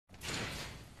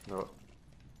No.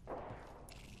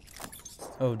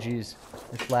 Oh jeez,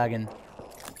 it's lagging.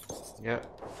 Yeah,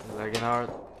 lagging hard.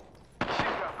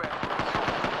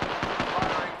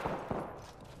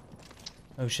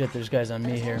 Oh shit, there's guys on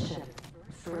me here.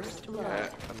 First blood. Yeah,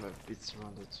 I'm a bit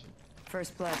surrounded too.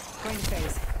 First blood. Going to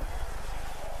phase.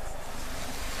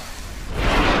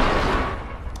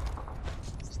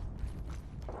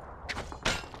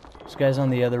 There's guys on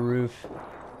the other roof.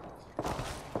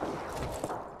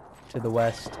 To the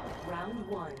west. Round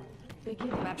one.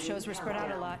 Map shows we're spread out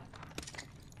a lot.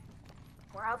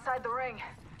 We're outside the ring.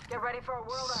 Get ready for a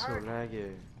world of So hurt.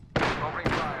 laggy. Opening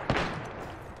fire.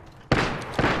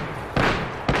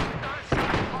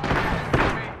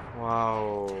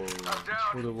 Wow.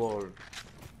 Through the wall.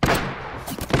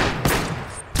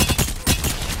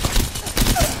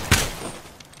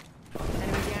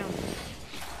 Enemy down.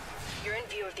 You're in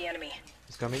view of the enemy.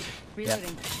 He's coming.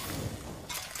 Reloading.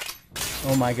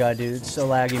 Oh my god, dude, it's so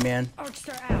laggy, man.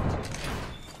 Arcstar out.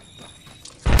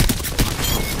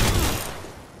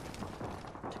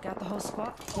 Took out the whole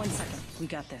squad. 1 second. We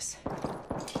got this.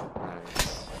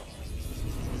 Nice.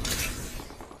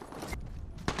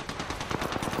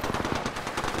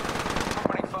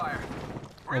 Opening fire.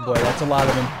 Oh boy, that's a lot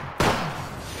of them.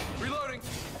 Reloading.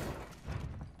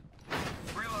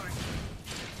 Reloading.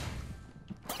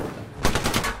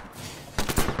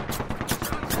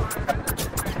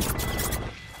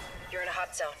 You're in a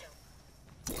hot zone.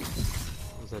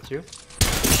 Is that you?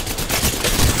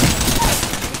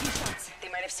 Taking shots. They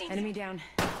might have seen you. Enemy down.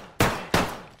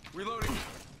 Reloading.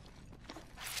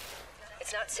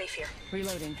 It's not safe here.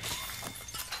 Reloading.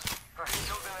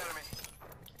 Killed an enemy.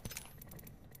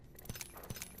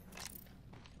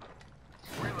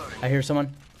 Reloading. I hear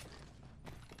someone.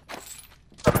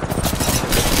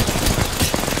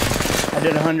 I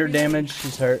did 100 damage,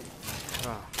 she's hurt.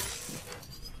 Ah.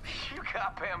 You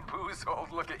got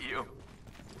bamboozled. Look at you.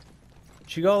 Did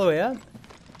she go all the way up?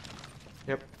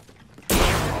 Yep.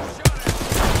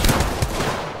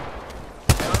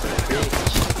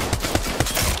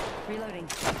 Reloading.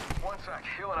 1 sec.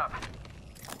 Healing up.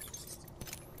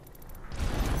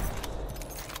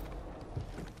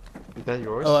 Is that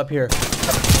yours? Oh, up here.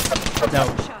 No,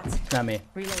 Shots. it's not me.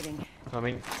 Reloading.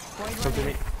 Coming. Void Come to running.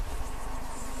 me.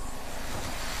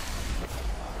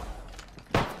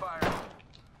 Fire.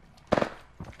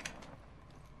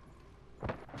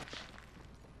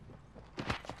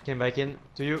 Came back in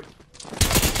to you.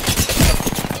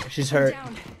 She's hurt.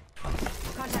 Down.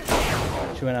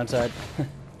 Contact. She went outside.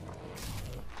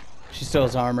 She still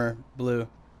has armor, blue.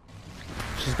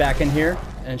 She's back in here,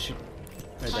 and she... Right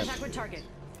there. Contact with target.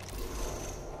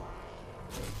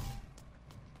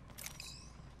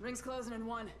 Ring's closing in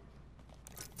 1.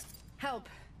 Help.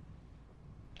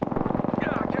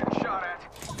 Yeah, getting shot at.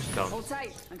 Down. Hold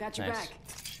tight. I got your Nice. back.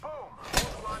 Boom. Whole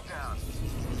squad down.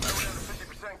 Right, we're down to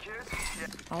 50% kids.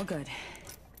 Yeah. All good.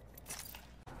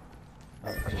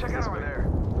 Check out over there.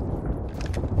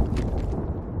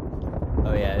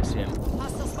 Oh yeah, I see him.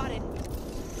 Hostile spotted.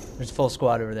 There's a full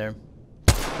squad over there.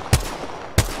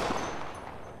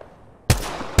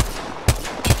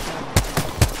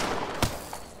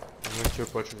 I'm going to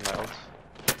approach with my ult.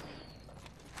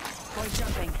 Boy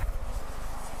jumping.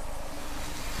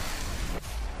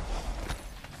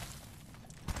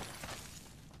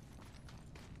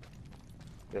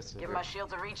 Yes. Give my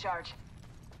shields a recharge.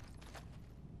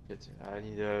 I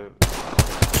need a.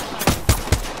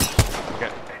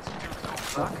 Okay.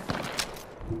 Suck.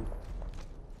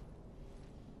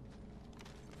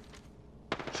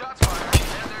 Shots fired.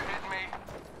 And they're hitting me.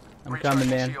 I'm coming,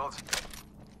 man. Shields.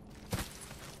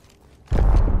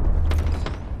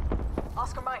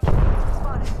 Oscar Mike.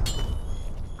 Spotted.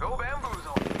 Go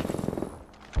bamboozle.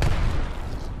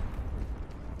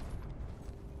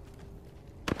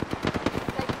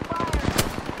 Take fire.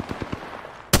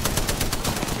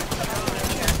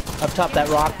 Up top that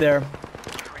rock there.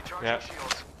 Recharge Yeah.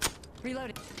 shields.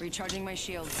 Reloading. Recharging my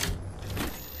shields.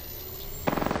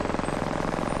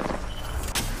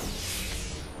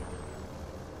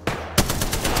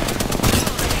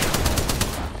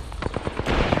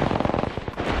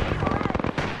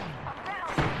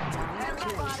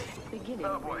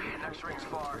 Oh boy, next ring's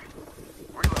far.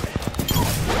 Reloading.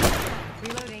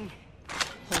 Reloading.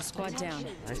 Whole squad down.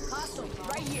 Nice.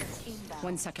 Right here.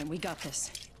 1 second. We got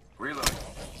this. Reloading.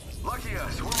 Lucky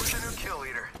us, we're with the new kill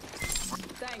leader.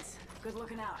 Thanks. Good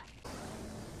looking out.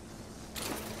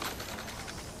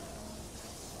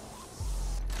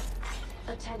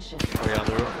 Attention. Are we on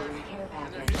the roof? Care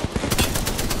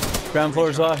package. Ground floor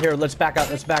as well. Here, let's back up.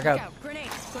 Let's back up. Grenade.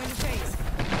 Going to phase.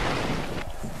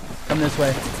 Come this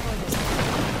way.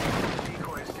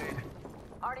 Decoy escape.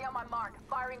 Already on my mark.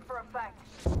 Firing Bracing for effect.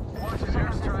 Watch his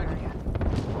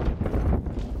airstrike.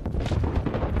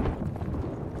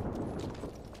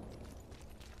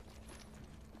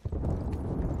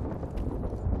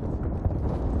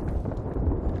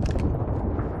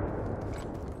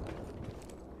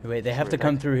 Wait, they have to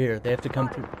come through here. They have to come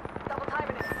through. Double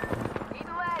timing it. Need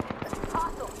lead.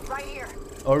 Hostile, right here.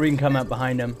 Or we can come up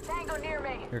behind them. Tango near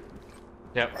me.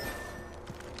 Yep.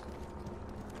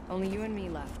 Only you and me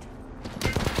left.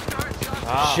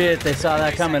 Ah, Shit, they saw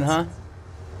that coming, huh?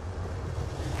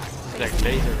 it's like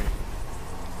lasering.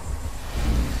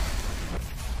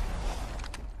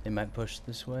 They might push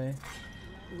this way.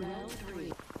 Round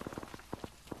 3.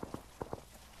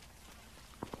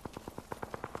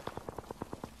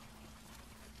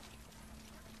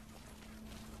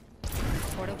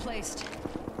 Portal placed.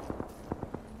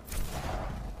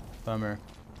 Bummer.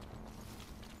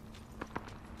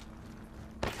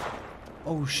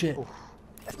 Oh shit.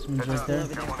 Someone's right there.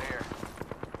 Got one here.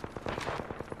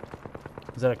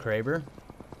 Is that a Kraber?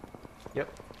 Yep.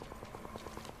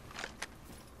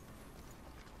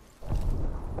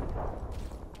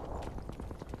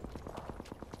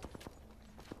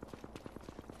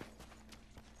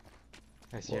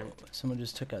 I see him. Whoa, someone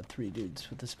just took out 3 dudes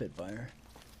with the Spitfire.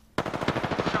 Shot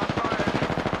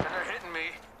fired, and they're hitting me.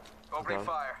 Opening Down.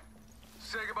 fire.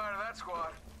 Say goodbye to that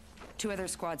squad. 2 other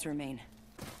squads remain.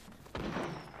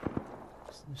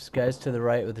 There's guys to the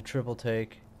right with a triple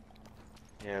take.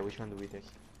 Yeah, which one do we take?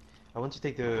 I want to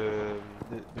take the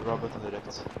robot on the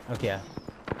left. Okay, yeah.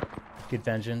 Get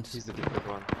vengeance. He's the difficult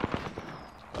one.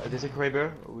 There's a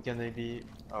Kraber. We can maybe.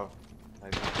 Oh,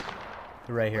 nice.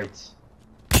 Right here. Wait.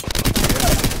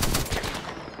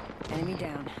 Enemy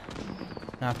down.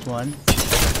 Knocked one.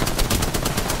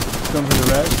 Going for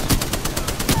the rest.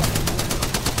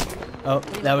 Oh,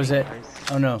 that was it.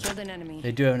 Nice. Oh no. Killed an enemy.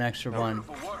 They do have an extra one.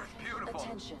 Beautiful work. Beautiful.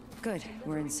 Attention. Good,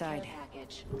 we're inside. Care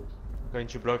package. Going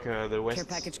to block the west. Care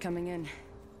package coming in.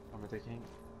 I'm attacking.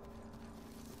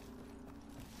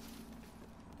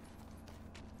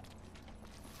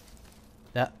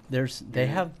 That they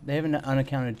have an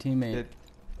unaccounted teammate.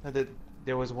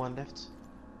 There was one left.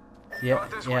 Yeah,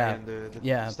 this way, yeah, and the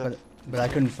yeah. stuff. But I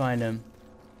couldn't find him.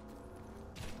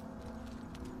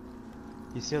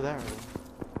 He's still there.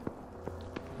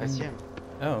 I see him.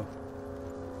 Oh,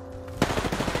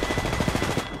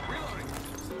 Reloading.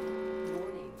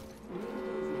 Warning. New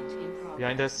movement in progress.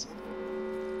 Behind us.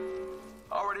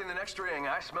 Already in the next ring.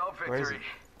 I smell Where is victory.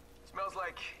 Smells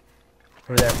like.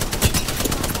 over there.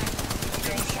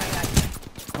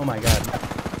 Oh my god,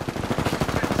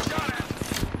 Shot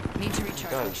at. Need to recharge my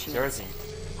God, shields. seriously.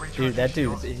 dude, that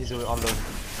dude, He's on loan. No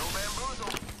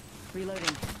bamboozle.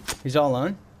 Reloading. he's all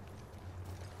alone.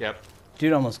 Yep.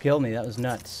 Dude almost killed me. That was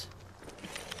nuts.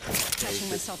 Catching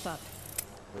myself up.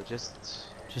 We're just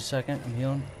Just a second, I'm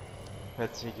healing.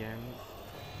 fatigue again.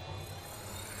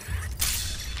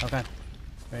 Okay,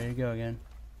 ready to go again.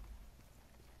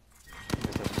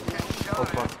 Oh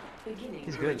fuck. Beginning.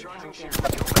 He's good.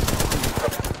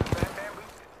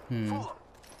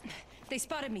 They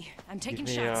spotted me. I'm Give taking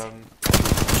me shots.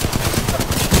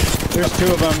 There's 2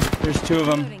 of them. There's 2 of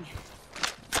them. Reloading.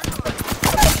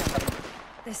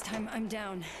 This time I'm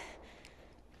down.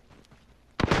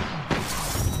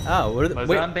 Oh, what are the, wait,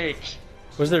 Mozambique.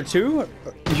 was there 2?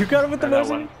 You got him with the That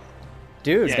Mozambique? one.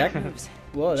 Dude, Yeah. that Moves.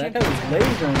 whoa, that guy was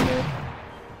lasering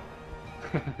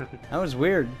me. That was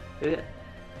weird. Yeah.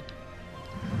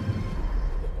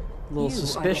 A little You are the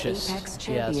suspicious. Apex if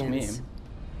you ask me. champions.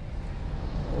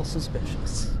 A little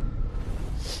suspicious.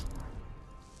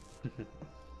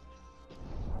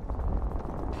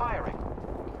 Firing.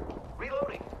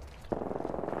 Reloading.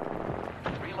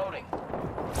 Reloading.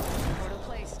 Portal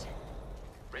placed.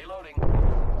 Reloading.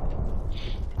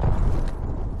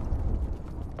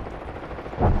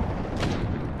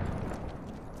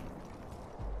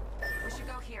 We should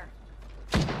go here.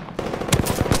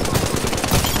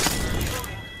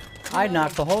 I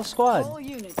knocked the whole squad. Whole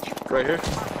unit. Right here.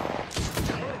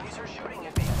 Enemies are shooting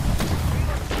at me.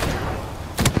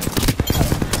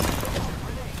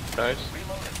 Nice.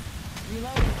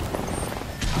 Reloading.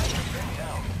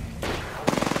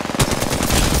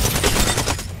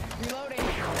 Reloading.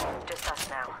 Just us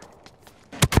now.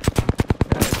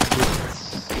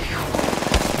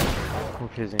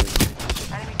 Confusing.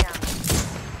 Enemy down.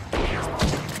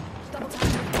 Double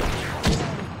time.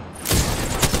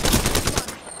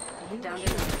 Down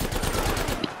to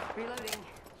Reloading.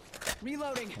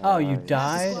 Reloading. Oh, you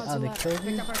died? Squads Oh, they left. killed Picked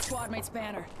you? up our squad mate's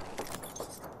banner.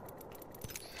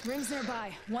 Rings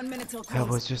nearby. 1 minute till That close.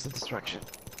 was just a distraction.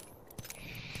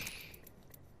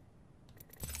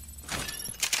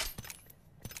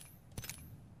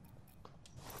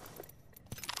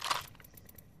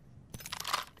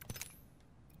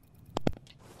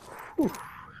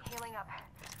 Healing up.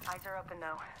 Eyes are open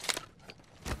though.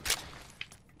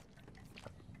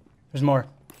 There's more.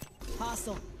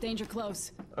 Hostile. Danger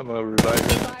close. I'm gonna revive you.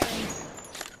 Firing.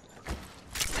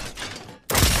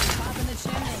 Top in the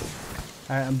chimney.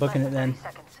 Alright, I'm booking it then. 30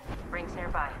 seconds. Rings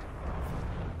nearby.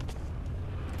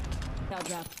 I'll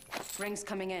drop. Rings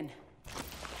coming in.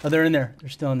 Oh, they're in there. They're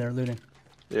still in there looting.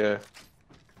 Yeah.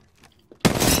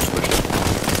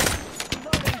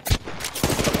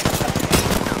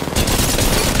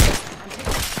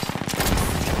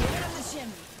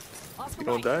 You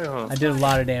don't die, huh? I did a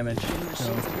lot of damage.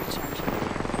 So. Opening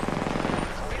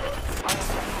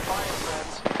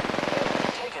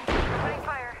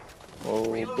fire.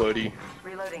 Oh, buddy.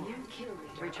 Reloading.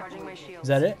 Recharging my shield. Is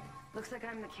that it? Looks like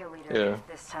I'm the kill leader Yeah.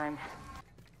 this time.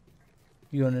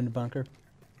 You going in the bunker?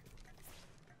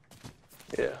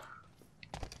 Yeah.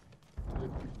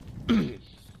 I'm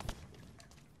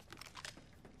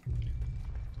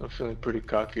feeling pretty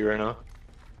cocky right now.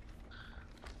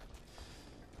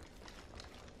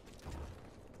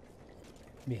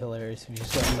 It'd be hilarious if you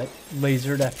just got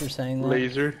lasered after saying that.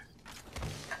 Laser.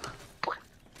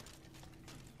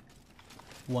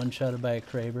 One shotted by a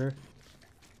Kraber.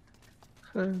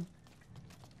 Might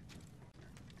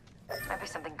be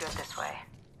something good this way.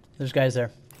 There's guys there.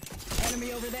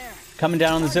 Enemy over there. Coming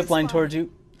down on the zip line towards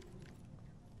you.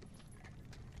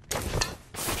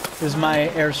 This is my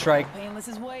airstrike. Painless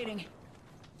is waiting.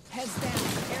 Heads down.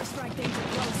 Airstrike danger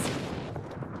close.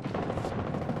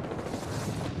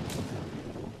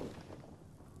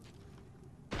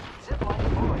 Zip line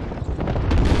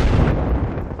deployed.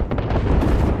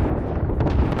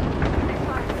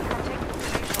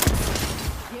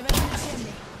 Give it in the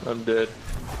chimney. I'm dead.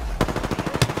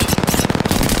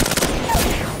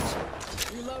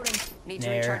 Reloading. Need to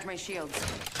Nair. recharge my shields.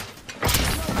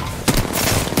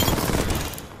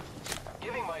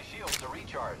 Giving my shields a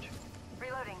recharge.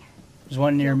 Reloading. There's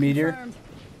one near meteor. Confirmed.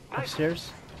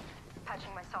 Upstairs.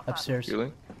 Patching myself Upstairs.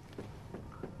 Healing.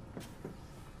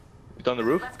 It's on the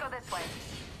roof? up. Let's go this way.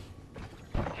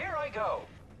 Here I go.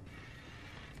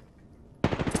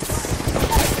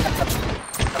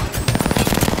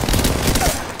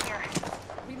 Here.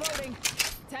 Reloading.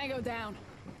 Tango down.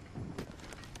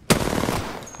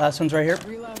 Last one's right here.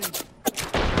 Reloading.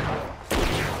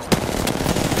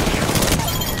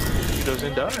 He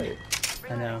doesn't die.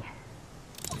 I know.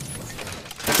 Top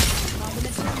in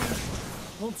the chimney.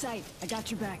 Hold tight. I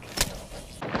got your back.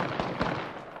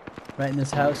 Right in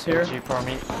this house here. Jeep for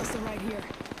me. Hostile right here.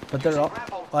 But they're all.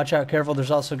 Watch out, careful.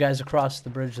 There's also guys across the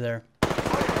bridge there.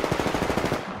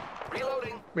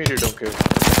 Reloading. Meteor don't care.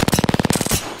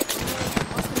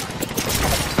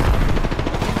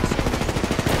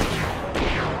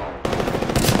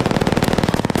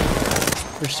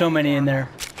 There's so many in there.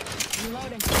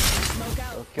 Reloading. Smoke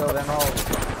out. Kill them all.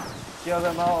 Kill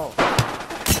them all.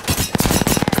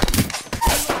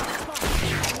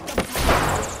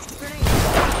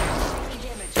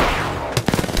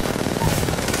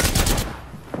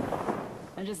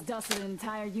 I just dusted an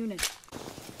entire unit.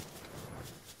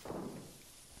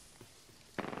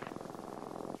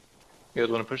 You guys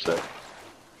want to push that?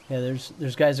 Yeah,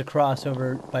 there's guys across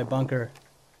over by bunker.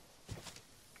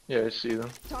 Yeah, I see them.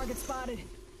 Target spotted.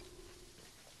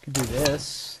 Could do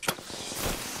this.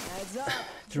 Heads up.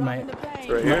 Through my- Dropping the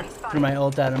pain. Right here. Through my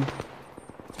ult at him.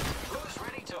 Who's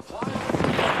ready to fly?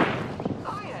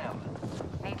 I am.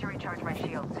 Need to recharge my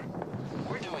shields.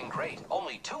 We're doing great.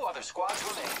 Only 2 other squads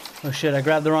remain. Oh shit, I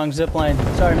grabbed the wrong zip line.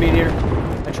 Sorry, Meteor.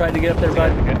 I tried to get up there,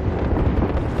 bud.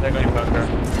 They're going bunker.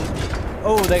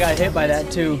 Oh, they got hit by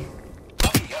that too.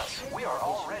 Yes, we are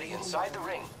already inside the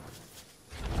ring.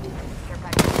 Care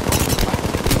package.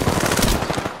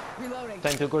 Reloading.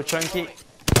 Time to go chunky.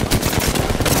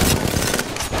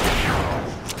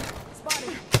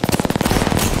 Spotted.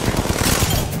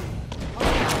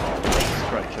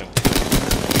 Destruction.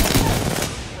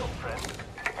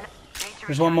 Need to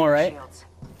There's one recharge more, my right? shields.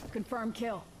 Confirm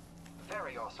kill.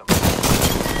 Very awesome.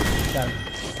 Got him.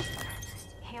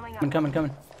 Healing up.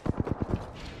 Coming.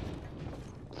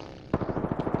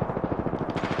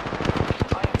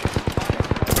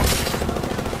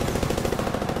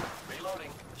 Reloading.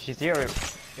 She's here,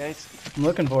 guys. I'm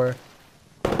looking for her.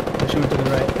 Oh, she went to the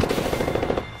right.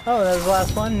 Oh, that was the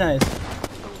last one? Nice.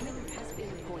 Has been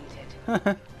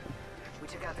appointed. We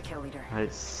took out the kill leader.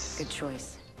 Nice. Good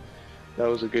choice. That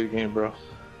was a good game, bro.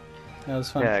 That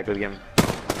was fun. Yeah, good game.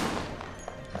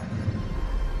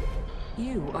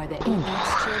 You are the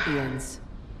Apex champions.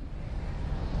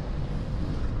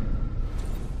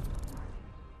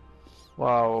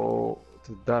 Wow,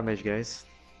 the damage, guys.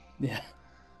 Yeah.